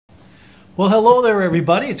Well, hello there,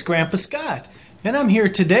 everybody. It's Grandpa Scott, and I'm here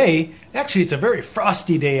today. Actually, it's a very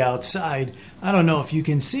frosty day outside. I don't know if you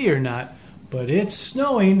can see or not, but it's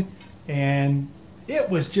snowing, and it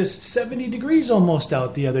was just 70 degrees almost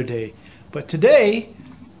out the other day. But today,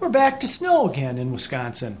 we're back to snow again in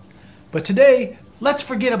Wisconsin. But today, let's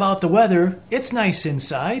forget about the weather. It's nice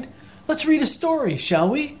inside. Let's read a story, shall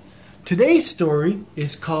we? Today's story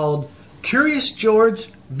is called Curious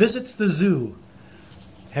George Visits the Zoo.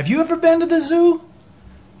 Have you ever been to the zoo?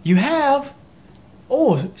 You have?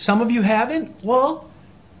 Oh, some of you haven't? Well,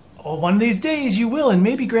 one of these days you will, and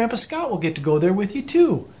maybe Grandpa Scott will get to go there with you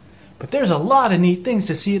too. But there's a lot of neat things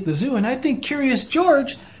to see at the zoo, and I think Curious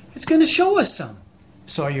George is going to show us some.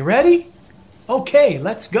 So are you ready? Okay,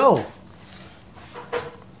 let's go.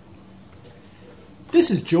 This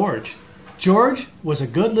is George. George was a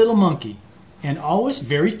good little monkey, and always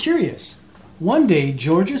very curious. One day,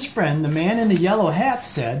 George's friend, the man in the yellow hat,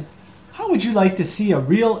 said, "How would you like to see a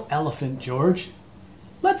real elephant, George?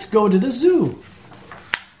 Let's go to the zoo."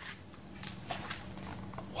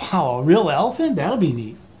 Wow, a real elephant? That'll be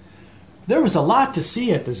neat. There was a lot to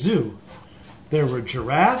see at the zoo. There were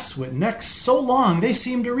giraffes with necks so long they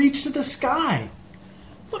seemed to reach to the sky.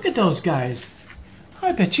 Look at those guys.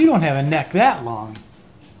 I bet you don't have a neck that long.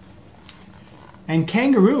 And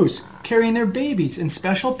kangaroos carrying their babies in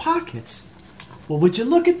special pockets. Well, would you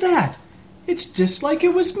look at that? It's just like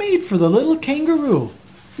it was made for the little kangaroo,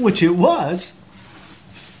 which it was.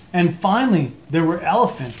 And finally, there were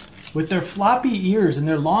elephants with their floppy ears and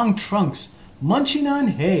their long trunks munching on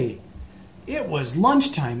hay. It was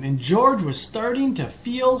lunchtime and George was starting to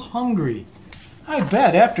feel hungry. I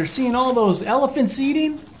bet after seeing all those elephants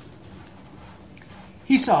eating.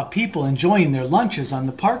 He saw people enjoying their lunches on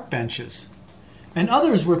the park benches, and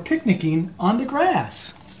others were picnicking on the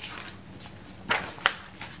grass.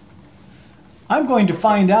 "I'm going to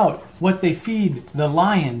find out what they feed the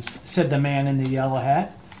lions," said the man in the yellow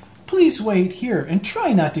hat. "Please wait here and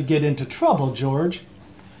try not to get into trouble, George."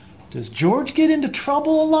 Does George get into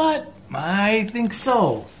trouble a lot? I think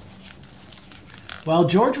so. While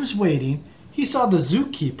George was waiting, he saw the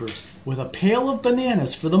zookeeper with a pail of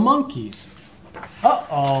bananas for the monkeys.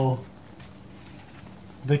 Uh-oh.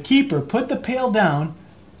 The keeper put the pail down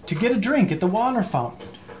to get a drink at the water fountain.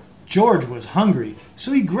 George was hungry,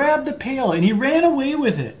 so he grabbed the pail and he ran away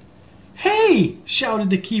with it. "Hey!" shouted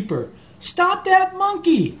the keeper. "Stop that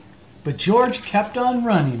monkey!" But George kept on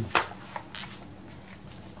running.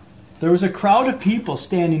 There was a crowd of people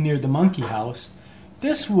standing near the monkey house.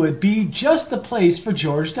 This would be just the place for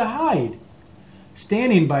George to hide.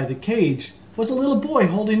 Standing by the cage was a little boy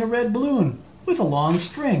holding a red balloon with a long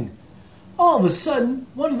string. All of a sudden,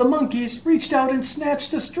 one of the monkeys reached out and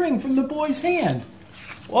snatched the string from the boy's hand.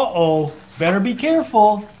 Uh-oh, better be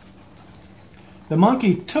careful. The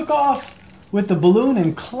monkey took off with the balloon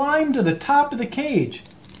and climbed to the top of the cage.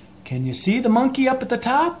 Can you see the monkey up at the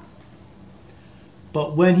top?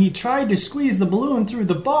 But when he tried to squeeze the balloon through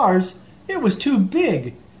the bars, it was too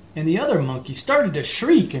big, and the other monkey started to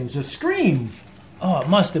shriek and to scream. Oh, it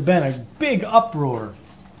must have been a big uproar.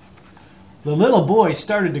 The little boy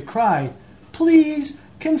started to cry. "Please,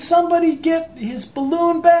 can somebody get his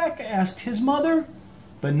balloon back?" asked his mother.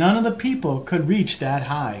 But none of the people could reach that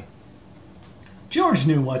high. George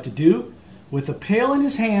knew what to do. With the pail in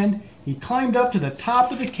his hand, he climbed up to the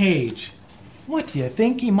top of the cage. What do you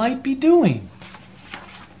think he might be doing?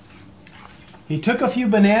 He took a few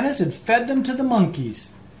bananas and fed them to the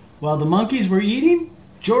monkeys. While the monkeys were eating,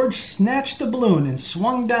 George snatched the balloon and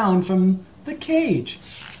swung down from the cage.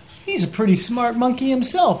 He's a pretty smart monkey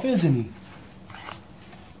himself, isn't he?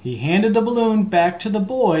 He handed the balloon back to the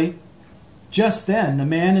boy. Just then, the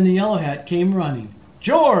man in the yellow hat came running.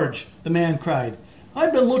 "George!" the man cried.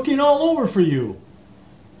 "I've been looking all over for you."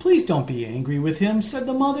 "Please don't be angry with him," said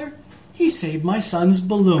the mother. "He saved my son's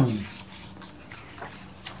balloon."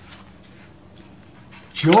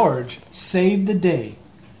 George saved the day,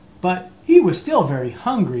 but he was still very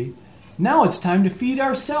hungry. "Now it's time to feed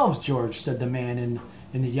ourselves, George," said the man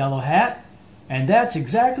in the yellow hat. And that's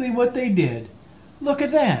exactly what they did. Look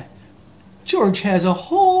at that. George has a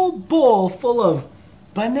whole bowl full of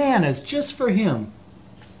bananas just for him.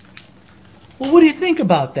 Well, what do you think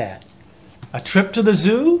about that? A trip to the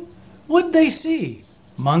zoo? What'd they see?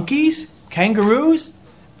 Monkeys? Kangaroos?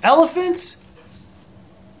 Elephants?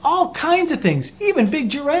 All kinds of things, even big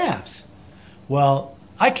giraffes. Well,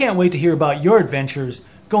 I can't wait to hear about your adventures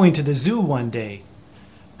going to the zoo one day.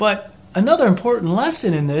 But another important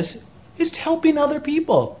lesson in this is helping other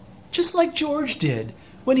people, just like George did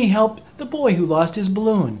when he helped the boy who lost his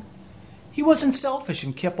balloon. He wasn't selfish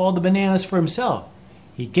and kept all the bananas for himself.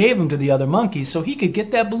 He gave them to the other monkeys so he could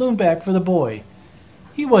get that balloon back for the boy.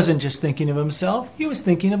 He wasn't just thinking of himself, he was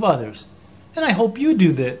thinking of others. And I hope you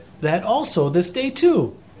do that also this day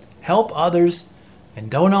too. Help others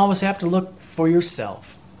and don't always have to look for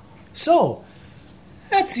yourself. So,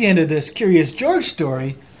 that's the end of this Curious George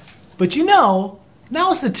story. But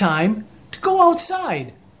now's the time to go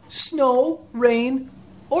outside. Snow, rain,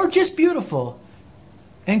 or just beautiful.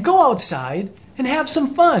 And go outside and have some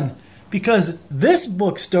fun, because this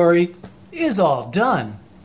book story is all done.